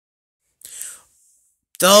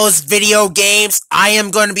those video games. I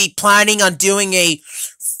am going to be planning on doing a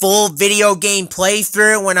full video game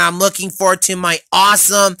playthrough when I'm looking forward to my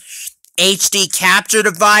awesome HD capture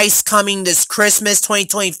device coming this Christmas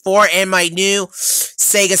 2024 and my new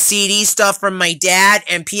Sega CD stuff from my dad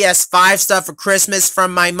and PS5 stuff for Christmas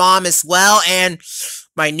from my mom as well. And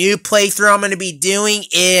my new playthrough I'm going to be doing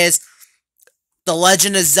is The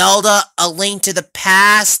Legend of Zelda, A Link to the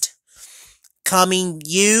Past, coming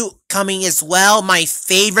as well, my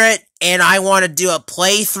favorite, and I want to do a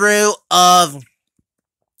playthrough of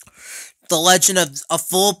a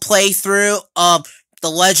full playthrough of The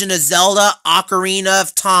Legend of Zelda, Ocarina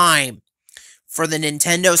of Time for the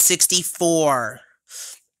Nintendo 64,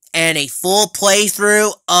 and a full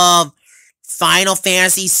playthrough of Final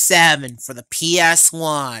Fantasy VII for the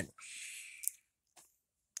PS1.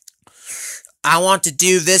 I want to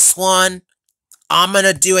do this one. I'm going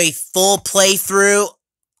to do a full playthrough,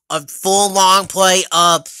 a full long play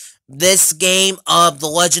of this game of The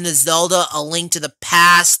Legend of Zelda, A Link to the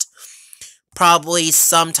Past, probably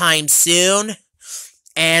sometime soon.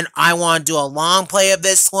 And I want to do a long play of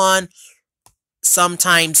this one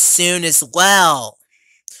sometime soon as well.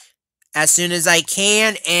 As soon as I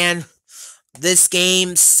can, and this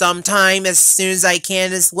game sometime as soon as I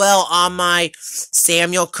can as well on my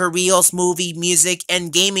Samuel Carril's Movie, Music,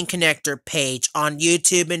 and Gaming Connector page on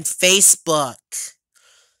YouTube and Facebook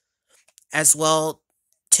as well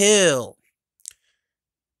too.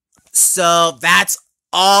 So that's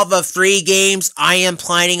all the free games I am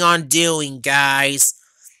planning on doing, guys.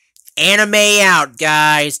 Anime out,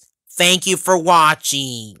 guys. Thank you for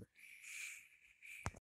watching.